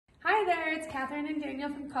it's Catherine and Daniel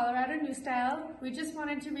from Colorado New Style. We just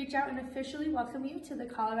wanted to reach out and officially welcome you to the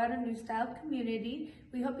Colorado New Style community.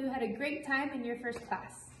 We hope you had a great time in your first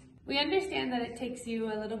class. We understand that it takes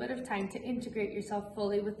you a little bit of time to integrate yourself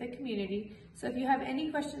fully with the community, so if you have any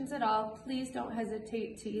questions at all, please don't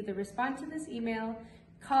hesitate to either respond to this email,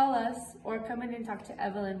 call us, or come in and talk to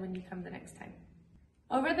Evelyn when you come the next time.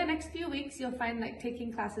 Over the next few weeks, you'll find that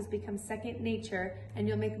taking classes becomes second nature and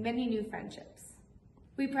you'll make many new friendships.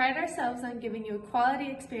 We pride ourselves on giving you a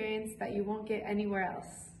quality experience that you won't get anywhere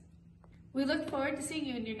else. We look forward to seeing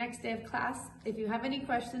you in your next day of class. If you have any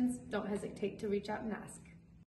questions, don't hesitate to reach out and ask.